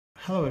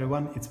Hello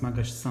everyone, it's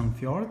Magash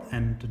Sanfjord,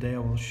 and today I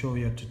will show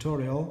you a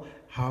tutorial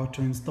how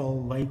to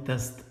install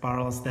latest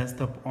Parallels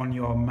Desktop on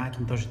your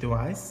Macintosh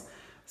device.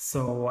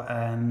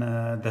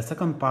 The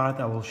second part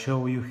I will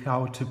show you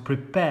how to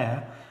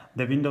prepare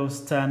the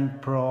Windows 10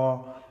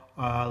 Pro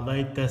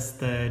latest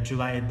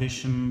July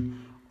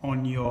edition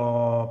on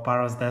your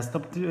Parallels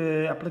Desktop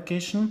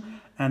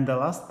application. And the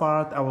last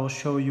part I will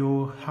show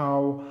you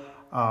how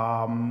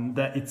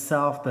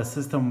the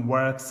system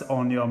works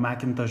on your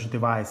Macintosh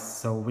device,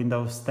 so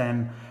Windows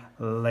 10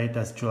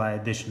 latest July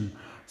edition.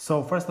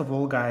 So first of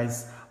all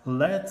guys,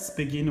 let's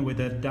begin with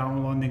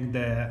downloading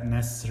the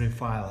necessary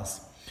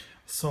files.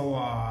 So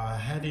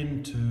head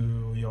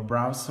into your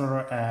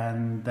browser,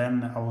 and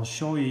then I will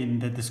show you in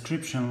the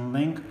description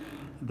link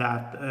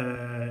that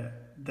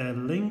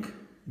the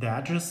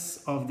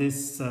address of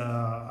this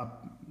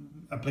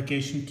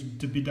application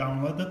to be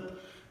downloaded.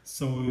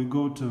 So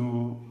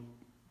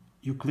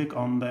you click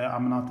on the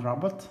I'm not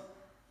robot,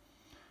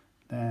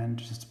 then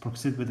just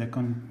proceed with the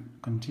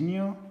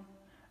continue,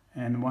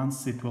 and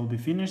once it will be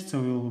finished,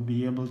 so you will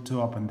be able to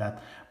open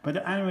that. But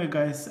anyway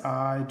guys,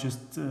 I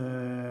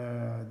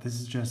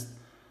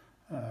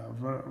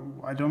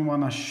don't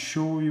want to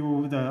show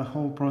you the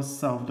whole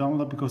process of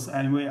download, because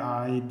anyway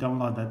I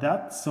downloaded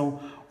that. So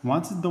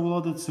once it's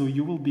downloaded, so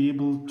you will be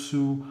able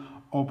to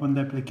open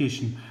the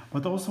application.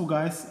 But also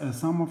guys,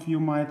 some of you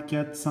might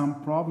get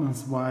some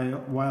problems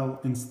while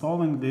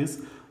installing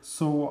this,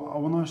 so I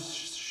want to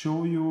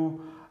show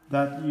you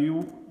that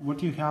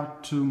what you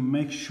have to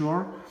make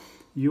sure.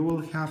 You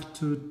will have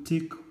to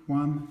tick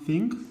one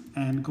thing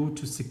and go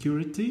to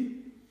security,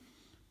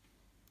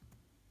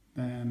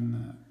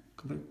 then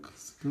click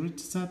security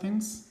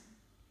settings,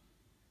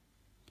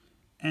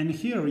 and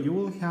here you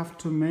will have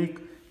to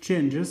make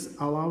changes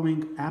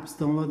allowing apps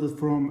downloaded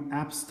from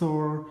App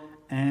Store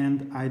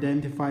and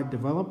identified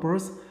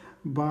developers.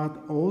 But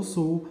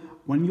also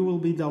when you will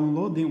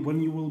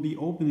be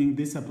opening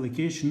this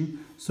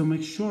application, so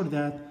make sure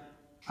that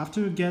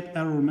after you get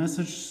error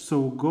message,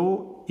 so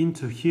go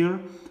into here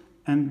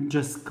and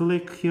just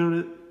click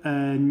here,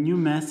 a new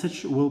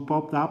message will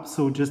pop up,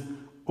 so just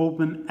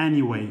open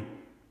anyway.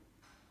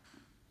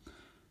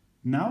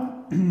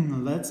 Now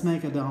let's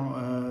make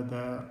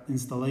the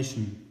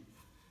installation.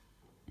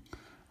 I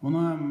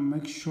wanna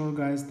make sure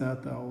guys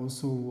that I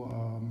also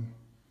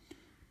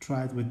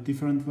tried with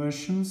different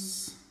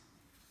versions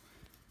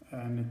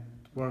and it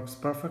works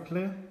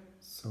perfectly.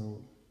 So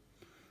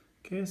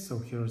okay, so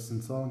here's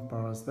installing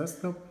Parallels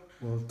Desktop,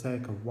 will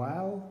take a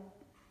while.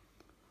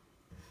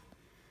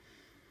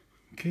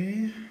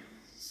 Okay,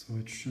 so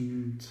it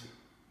shouldn't.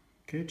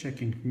 Okay,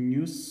 checking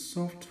new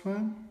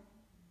software,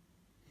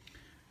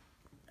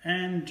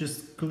 and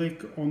just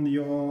click on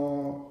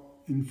your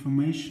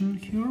information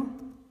here.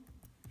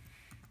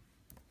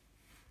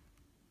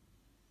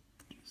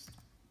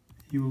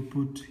 You will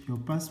put your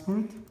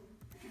password.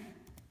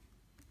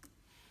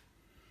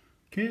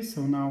 Okay,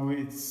 so now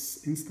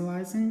it's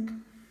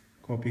installizing,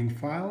 copying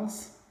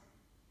files.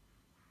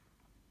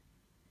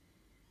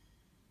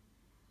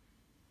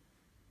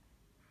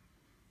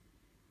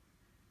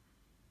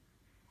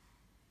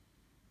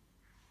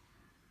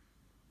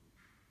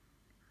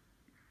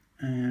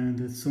 And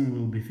it soon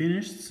will be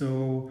finished.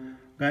 So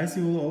guys,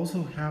 you will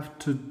also have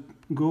to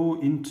go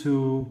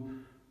into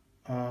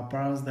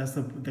Parallels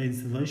Desktop, the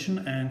installation,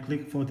 and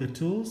click for the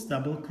tools,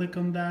 double click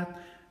on that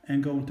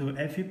and go to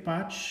FE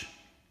patch,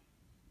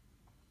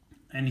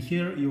 and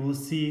here you will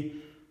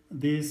see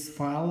this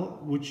file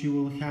which you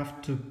will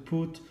have to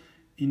put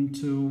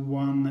into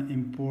one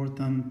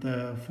important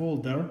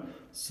folder.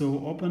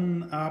 So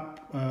open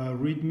up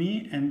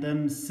readme and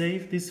then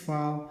save this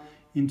file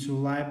into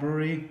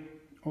library.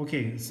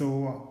 Okay,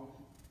 so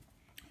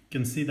you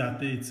can see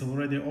that it's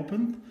already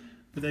opened.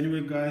 But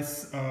anyway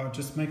guys,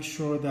 just make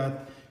sure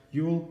that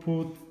you will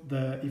put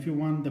if you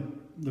want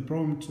the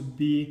program to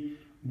be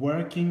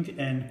working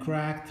and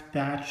cracked,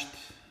 patched,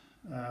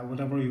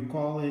 whatever you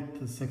call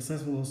it,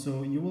 successful,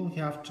 so you will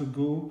have to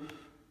go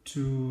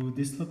to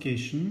this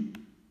location,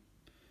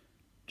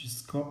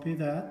 just copy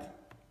that,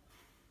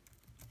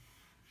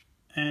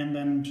 and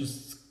then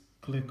just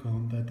click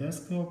on the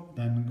desktop,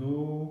 then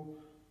go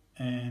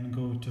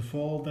to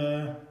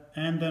folder,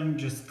 and then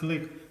just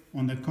click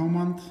on the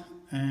command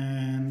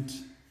and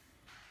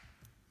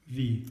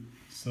V.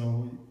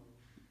 So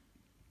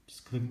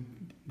just click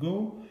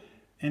go,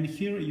 and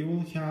here you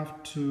will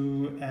have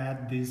to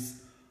add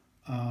this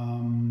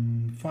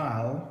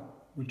file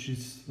which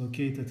is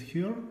located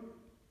here.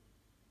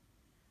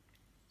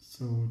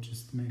 So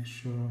just make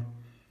sure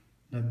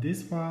that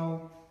this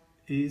file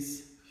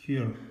is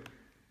here.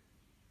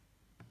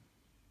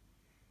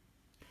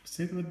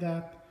 Proceed with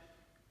that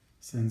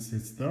since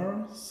it's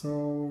there.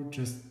 So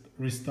just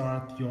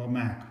restart your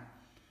Mac,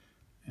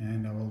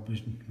 and I will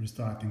be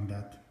restarting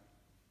that.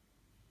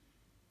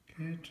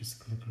 Okay, just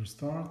click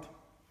restart.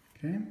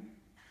 Okay.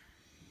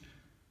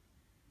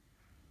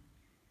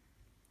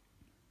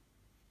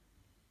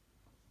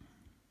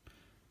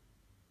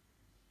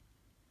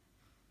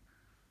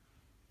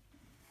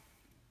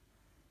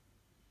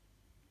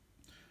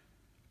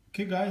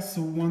 Okay guys,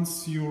 so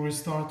once you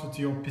restarted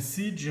your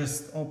PC,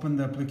 just open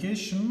the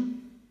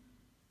application.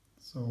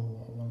 So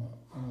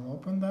I will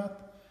open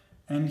that.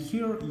 And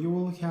here you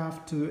will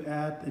have to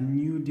add a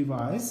new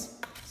device.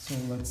 So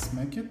let's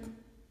make it.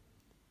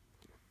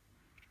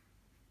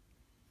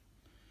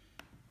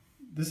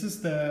 This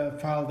is the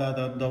file that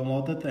I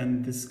downloaded,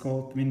 and this is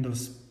called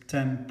Windows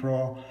 10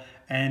 Pro.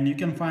 And you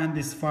can find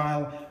this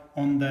file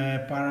on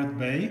the Pirate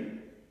Bay,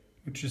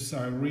 which is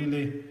I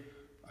really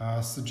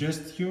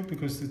suggest you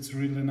because it's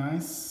really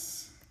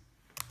nice.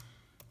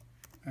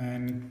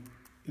 And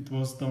it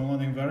was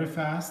downloading very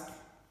fast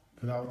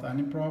without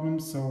any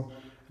problems. So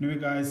anyway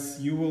guys,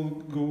 you will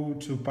go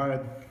to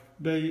Pirate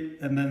Bay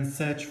and then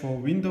search for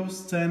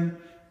Windows 10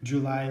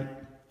 July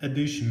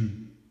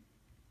edition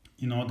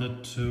in order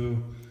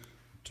to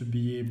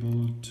be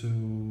able to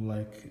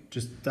like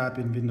just type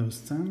in Windows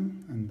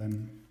 10 and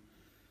then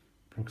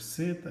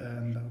proceed.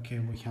 And okay,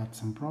 we had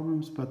some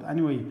problems, but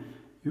anyway,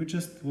 you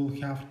just will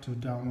have to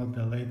download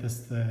the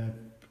latest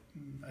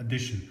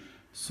edition.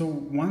 So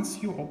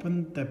once you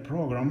open the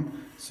program,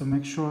 so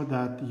make sure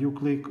that you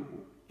click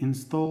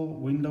install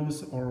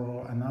Windows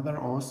or another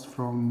OS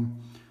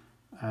from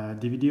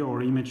DVD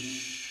or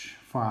image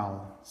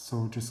file.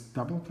 So just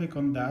double click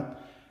on that,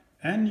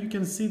 and you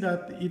can see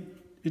that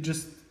it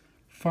just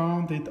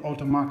found it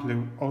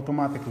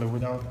automatically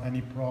without any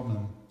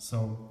problem.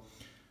 So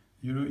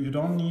you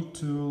don't need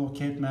to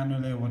locate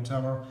manually or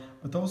whatever.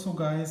 But also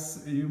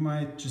guys, you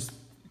might just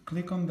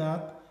click on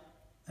that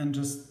and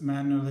just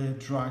manually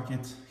drag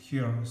it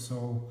here.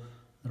 So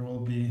there will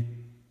be,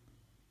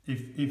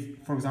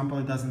 if for example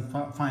it doesn't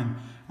find.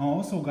 And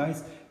also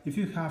guys, if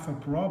you have a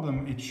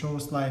problem, it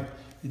shows like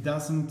it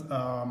doesn't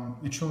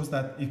it shows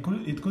that it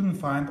couldn't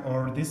find,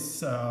 or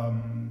this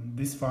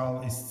this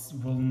file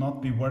will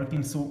not be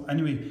working. So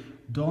anyway,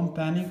 don't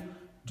panic,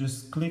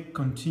 just click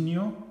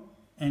continue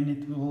and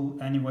it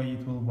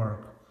will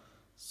work.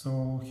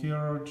 So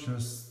here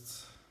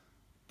just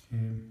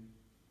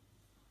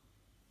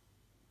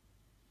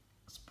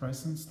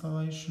express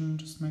installation,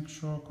 just make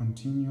sure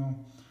continue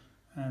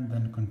and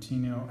then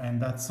continue,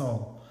 and that's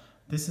all.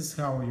 This is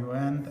how you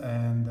end.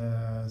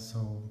 And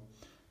so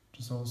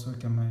just also you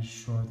can make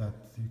sure that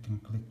you can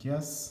click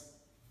yes,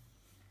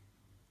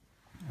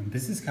 and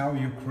this is how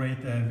you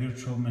create a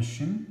virtual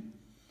machine.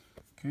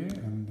 Okay,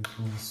 and it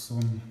will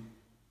soon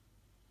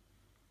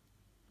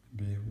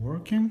be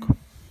working.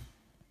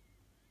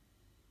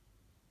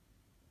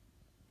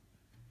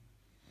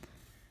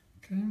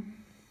 Okay.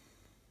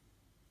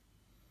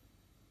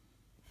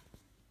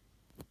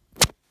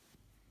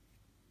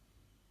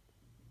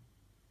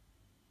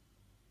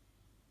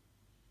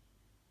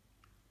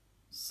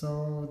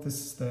 So this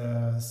is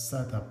the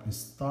setup is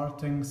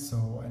starting.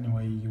 So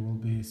anyway, you will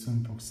be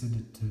soon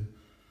proceeded to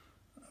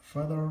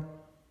further.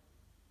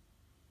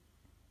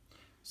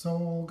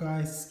 So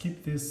guys,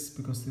 skip this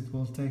because it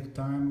will take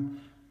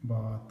time,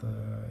 but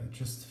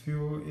just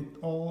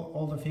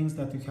all the things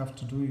that you have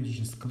to do is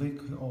just click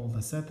all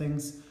the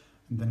settings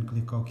and then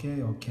click OK,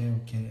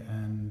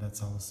 and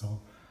that's all.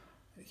 So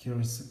here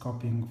is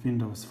copying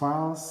Windows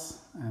files,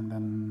 and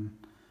then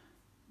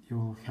you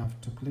will have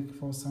to click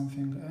for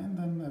something, and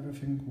then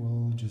everything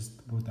will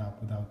just boot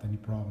up without any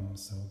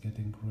problems. So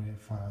getting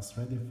files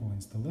ready for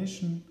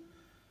installation,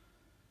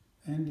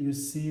 and you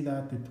see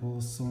that it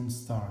will soon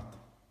start.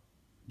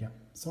 Yeah,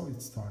 so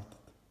it started.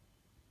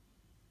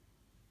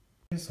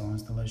 So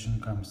installation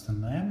comes to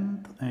an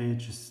end. It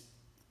just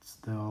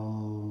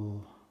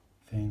still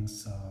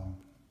things are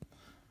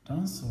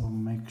done, so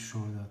make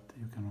sure that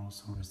you can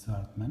also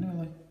restart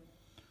manually.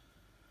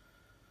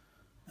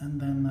 And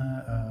then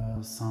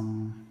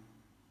some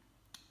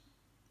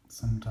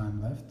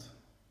time left,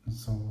 not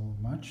so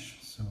much,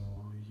 so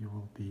you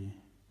will be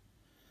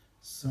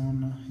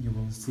soon you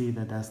will see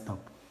the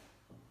desktop.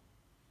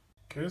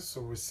 Okay,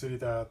 so we see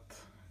that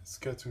it's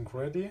getting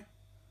ready.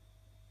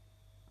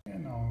 You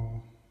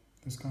know,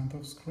 this kind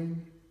of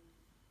screen.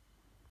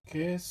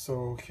 Okay,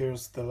 so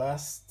here's the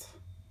last,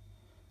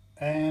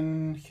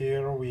 and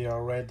here we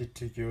are ready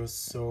to use.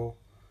 So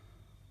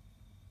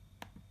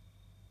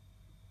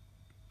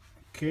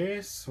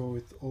okay, so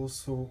it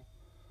also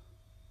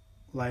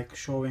like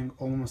showing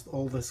almost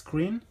all the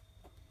screen.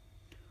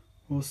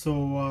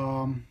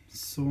 Also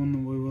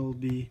soon we will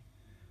be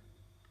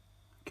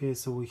okay,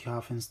 so we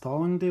have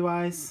installing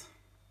device.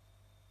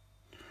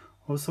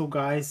 Also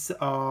guys,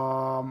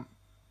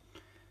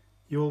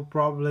 you'll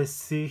probably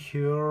see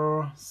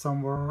here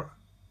somewhere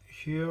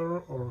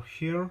here or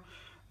here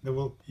there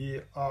will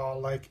be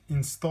like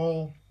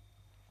install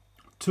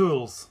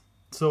tools.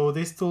 So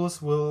these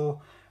tools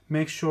will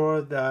make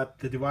sure that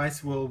the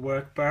device will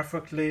work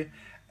perfectly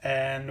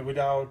and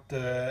without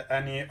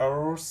any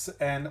errors,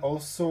 and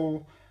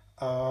also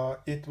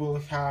it will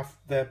have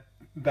the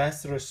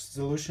best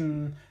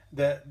resolution.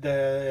 I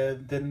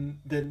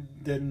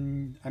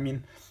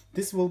mean,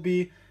 this will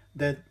be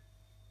the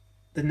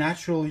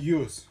natural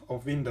use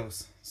of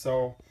Windows.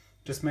 So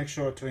just make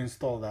sure to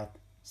install that.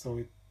 So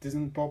it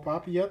didn't pop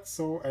up yet.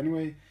 So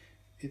anyway,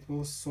 it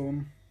will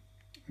soon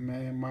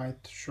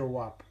might show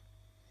up.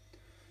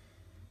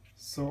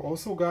 So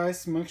also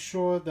guys, make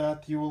sure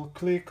that you will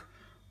click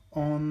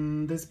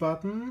on this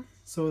button,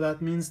 so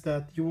that means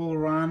that you will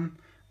run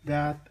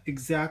that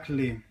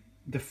exactly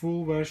the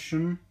full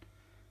version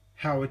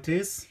how it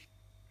is.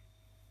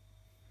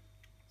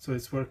 So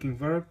it's working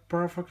very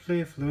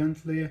perfectly,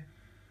 fluently,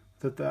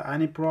 without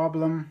any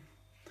problem.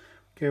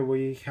 Okay,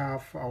 we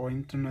have our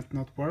internet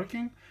not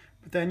working,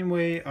 but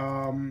anyway,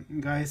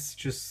 guys,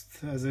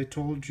 just as I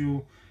told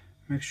you,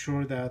 make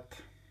sure that,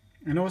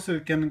 and also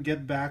you can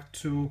get back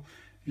to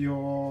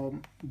your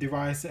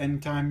device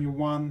anytime you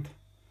want.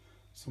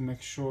 So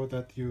make sure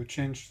that you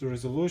change the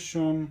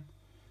resolution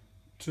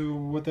to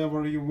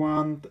whatever you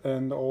want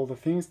and all the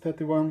things that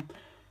you want.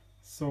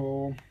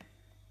 So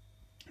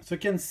you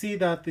can see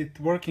that it's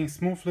working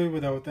smoothly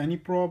without any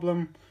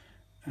problem,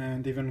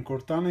 and even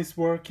Cortana is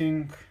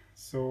working.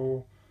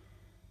 So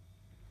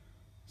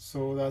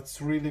that's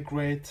really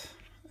great,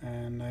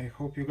 and I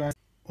hope you guys.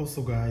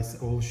 Also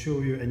guys, I will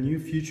show you a new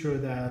feature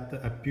that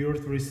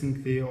appeared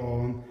recently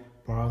on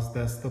Paras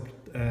desktop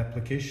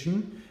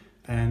application,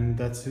 and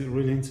that's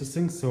really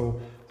interesting. So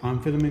I'm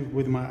filming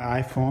with my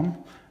iPhone,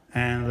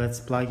 and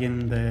let's plug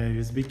in the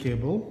USB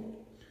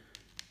cable,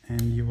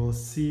 and you will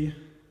see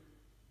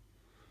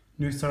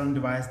new starting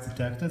device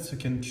detected. So you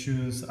can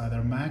choose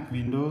either Mac,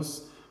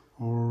 Windows,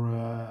 or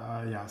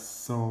yes,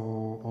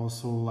 so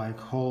also like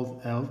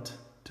hold Alt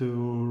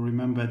to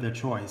remember the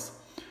choice.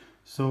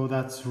 So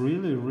that's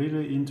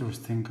really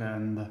interesting,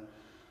 and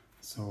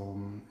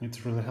so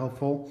it's really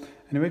helpful.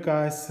 Anyway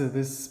guys,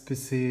 this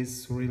PC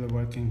is really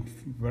working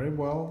very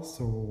well.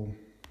 So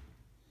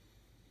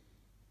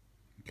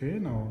okay,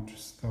 now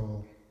just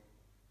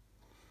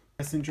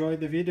guys, enjoy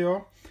the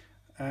video.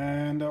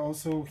 And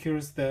also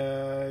here's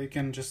you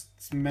can just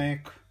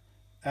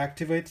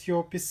activate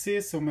your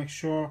PC, so make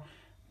sure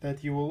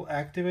that you will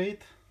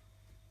activate.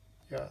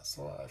 Yeah,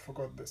 so I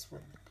forgot this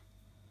one.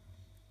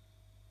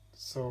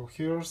 So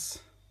here's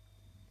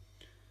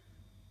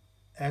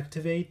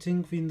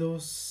activating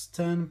Windows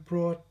 10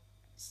 Pro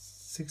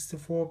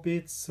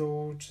 64-bit.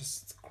 So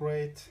just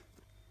great.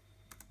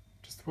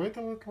 Just wait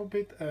a little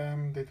bit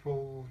and it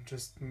will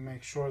just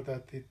make sure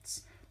that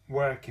it's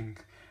working.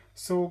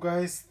 So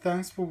guys,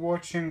 thanks for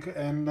watching,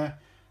 and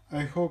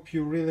I hope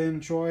you really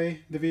enjoy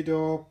the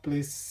video.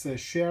 Please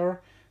share,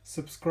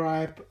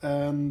 subscribe,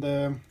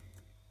 and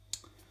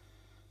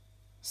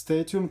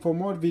stay tuned for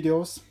more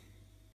videos.